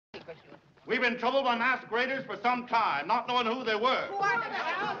We've been troubled by masqueraders for some time, not knowing who they were. Who are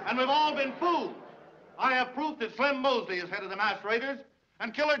they? And we've all been fooled. I have proof that Slim Mosley is head of the masqueraders,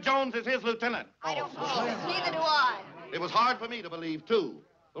 and Killer Jones is his lieutenant. I don't believe it. Neither do I. It was hard for me to believe, too.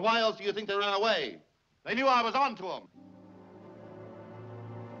 But why else do you think they ran away? They knew I was on to them.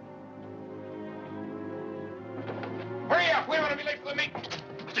 Hurry up! We don't want to be late for the meeting.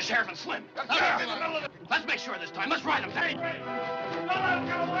 Mr. Sheriff and Slim. Let's make sure this time. Let's ride them. Hurry! Don't let them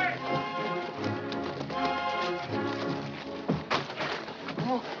get away!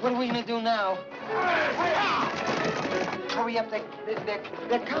 Oh, what are we gonna do now? Hurry up,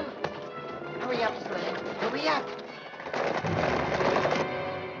 they're coming. Hurry up, Slim. Hurry up.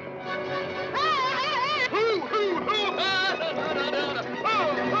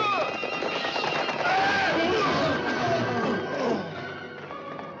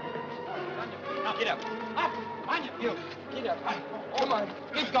 Now get up. Up! On you. Get up. Come on.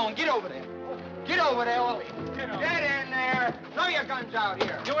 Keep going. Get over there. Get over there, all of you. Get in there. Throw your guns out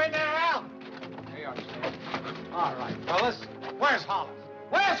here. You in there, Al? There you are, Sam. All right, fellas. Where's Hollis?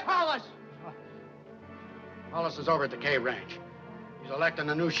 Where's Hollis? Hollis is over at the K Ranch. He's electing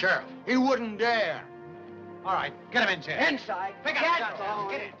a new sheriff. He wouldn't dare. All right, get him in, Jay. Inside. Pick up the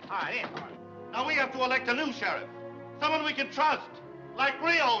guns. Get in. All right, in. Now we have to elect a new sheriff. Someone we can trust, like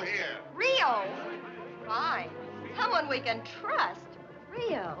Rio here. Rio? Fine. Someone we can trust.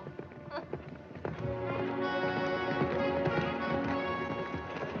 Rio.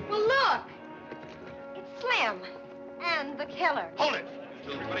 Well, look. It's Slim and the killer. Hold it.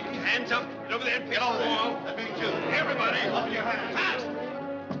 Everybody get your hands up. Get over there and Get over there. Let me too. Everybody, Up your hands. fast.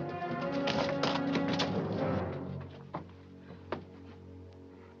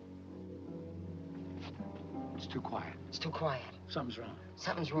 It's too quiet. It's too quiet. Something's wrong.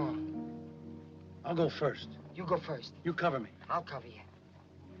 Something's wrong. I'll go first. You go first. You cover me. I'll cover you.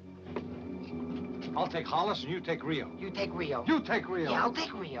 I'll take Hollis and you take Rio. You take Rio. You take Rio. Yeah, I'll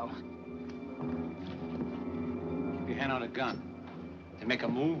take Rio. Keep your hand on a gun. They make a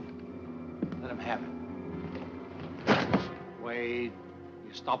move, let them have it. Wade,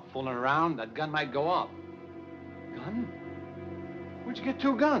 you stop fooling around, that gun might go off. Gun? Where'd you get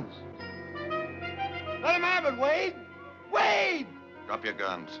two guns? Let him have it, Wade. Wade! Drop your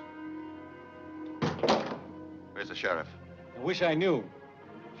guns. Where's the sheriff? I wish I knew.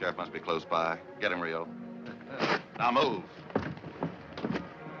 Sheriff must be close by. Get him, Rio. Now move.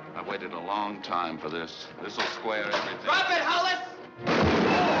 I've waited a long time for this. This'll square everything. Drop it, Hollis! Just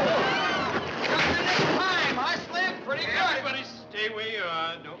the next time, huh, Slim? Pretty good. Everybody stay where you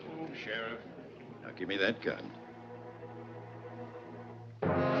are. Don't move, Sheriff. Now give me that gun.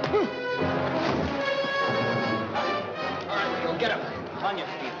 All right, Rio, get up. On your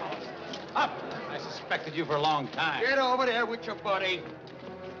feet, Hollis. Up! I suspected you for a long time. Get over there with your buddy.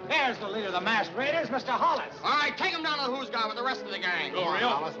 There's the leader of the masqueraders, Mr. Hollis. All right, take him down to the Who's Gone with the rest of the gang. Go, Rio.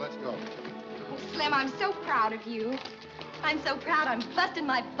 Hollis, let's go. Oh, Slim, I'm so proud of you. I'm so proud I'm busting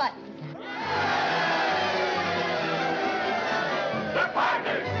my buttons. They're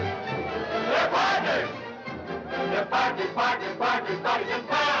partners! They're partners! They're partners, partners, partners, buddies and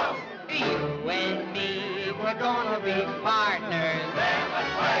pals! You and me, we're gonna be partners.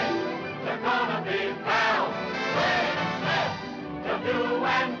 That's right! They're gonna be pals! Wade and Smith! They'll do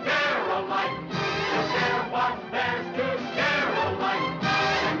and dare alike! They'll share what's theirs to share alike!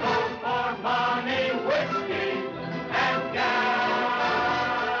 And goes for money, whiskey, and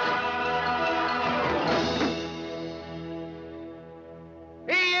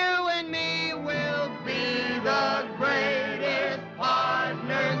You and me will be the greatest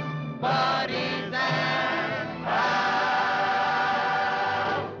partners, buddies, and pals.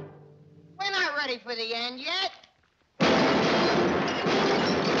 We're not ready for the end yet.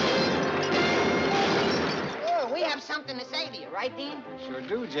 Oh, we have something to say to you, right, Dean? Sure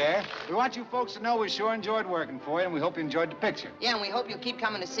do, Jer. We want you folks to know we sure enjoyed working for you, and we hope you enjoyed the picture. Yeah, and we hope you'll keep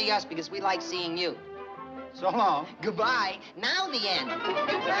coming to see us because we like seeing you. So long. Goodbye. Now the end.